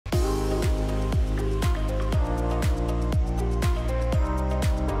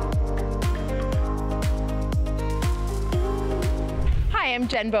I'm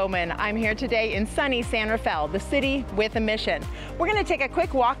Jen Bowman. I'm here today in sunny San Rafael, the city with a mission. We're going to take a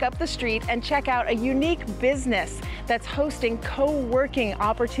quick walk up the street and check out a unique business that's hosting co-working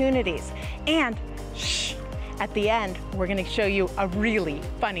opportunities. And shh, at the end, we're going to show you a really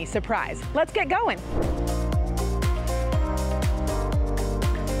funny surprise. Let's get going.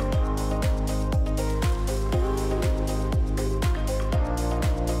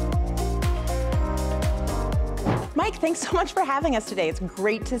 Mike, thanks so much for having us today. It's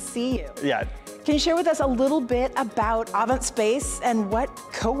great to see you. Yeah. Can you share with us a little bit about Avant Space and what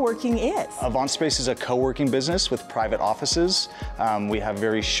co-working is? Avant Space is a co-working business with private offices. We have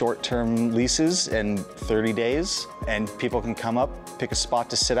very short-term leases in 30 days, and people can come up, pick a spot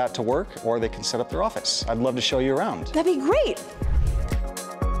to sit at to work, or they can set up their office. I'd love to show you around. That'd be great.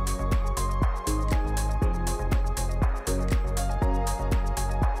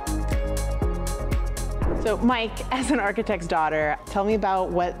 So Mike, as an architect's daughter, tell me about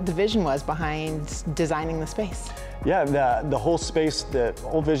what the vision was behind designing the space. Yeah, the whole space, the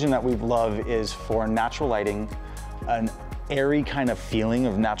whole vision that we love is for natural lighting, an airy kind of feeling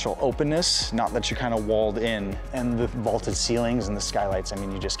of natural openness, not that you're kind of walled in, and the vaulted ceilings and the skylights, I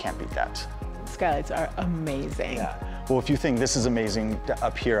mean, you just can't beat that. The skylights are amazing. Yeah. Well, if you think this is amazing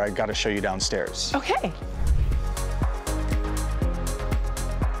up here, I got to show you downstairs. Okay.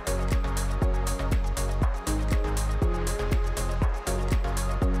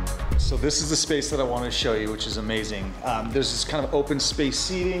 So this is the space that I want to show you, which is amazing. There's this kind of open space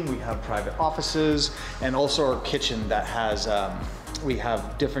seating. We have private offices, and also our kitchen that has, we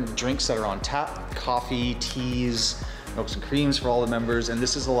have different drinks that are on tap, coffee, teas, milks and creams for all the members. And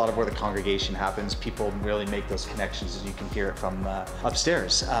this is a lot of where the congregation happens. People really make those connections, as you can hear it from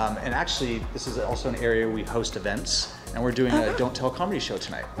upstairs. And actually, this is also an area we host events, and we're doing a Don't Tell comedy show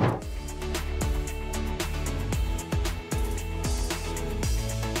tonight.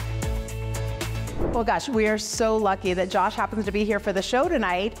 Well, gosh, we are so lucky that Josh happens to be here for the show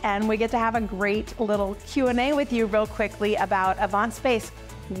tonight, and we get to have a great little Q&A with you real quickly about Avant Space.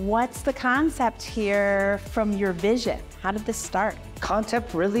 What's the concept here from your vision? How did this start?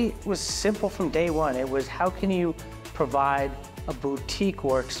 Concept really was simple from day one. It was, how can you provide a boutique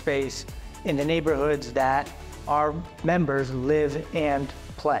workspace in the neighborhoods that our members live and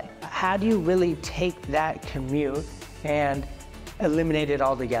play? How do you really take that commute and eliminate it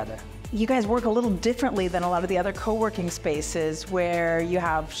altogether? You guys work a little differently than a lot of the other co-working spaces where you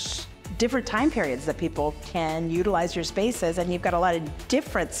have different time periods that people can utilize your spaces, and you've got a lot of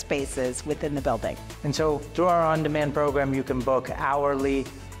different spaces within the building. And so through our on-demand program, you can book hourly,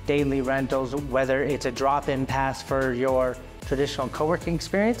 daily rentals, whether it's a drop-in pass for your traditional co-working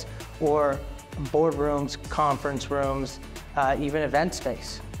experience or boardrooms, conference rooms, even event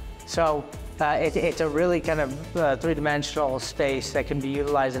space. So it's a really kind of three-dimensional space that can be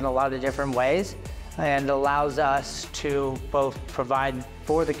utilized in a lot of different ways, and allows us to both provide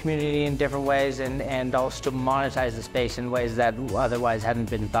for the community in different ways and also to monetize the space in ways that otherwise hadn't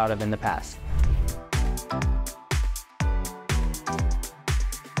been thought of in the past.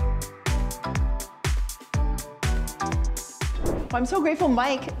 Well, I'm so grateful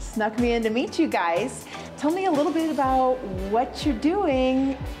Mike snuck me in to meet you guys. Tell me a little bit about what you're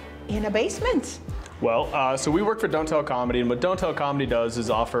doing in a basement. Well, so we work for Don't Tell Comedy, and what Don't Tell Comedy does is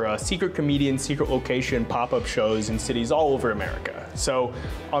offer a secret comedian, secret location pop-up shows in cities all over America. So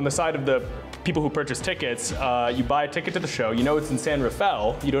on the side of the people who purchase tickets, you buy a ticket to the show, you know it's in San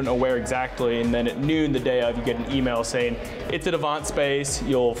Rafael, you don't know where exactly, and then at noon the day of you get an email saying it's at Avant Space.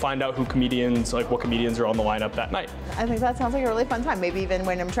 You'll find out who comedians, like what comedians are on the lineup that night. I think that sounds like a really fun time. Maybe even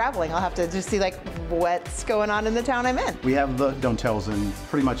when I'm traveling, I'll have to just see like what's going on in the town I'm in. We have the Don't Tells in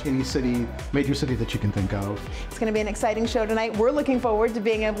pretty much any city, major city that you can think of. It's going to be an exciting show tonight. We're looking forward to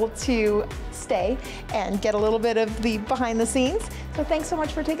being able to stay and get a little bit of the behind the scenes. So thanks so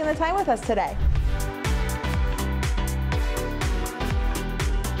much for taking the time with us today.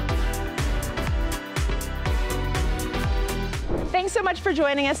 Thanks so much for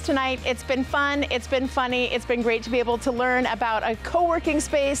joining us tonight. It's been fun, it's been funny, it's been great to be able to learn about a co-working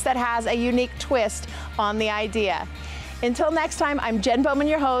space that has a unique twist on the idea. Until next time, I'm Jen Bowman,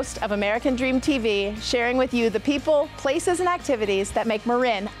 your host of American Dream TV, sharing with you the people, places, and activities that make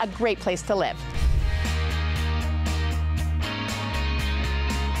Marin a great place to live.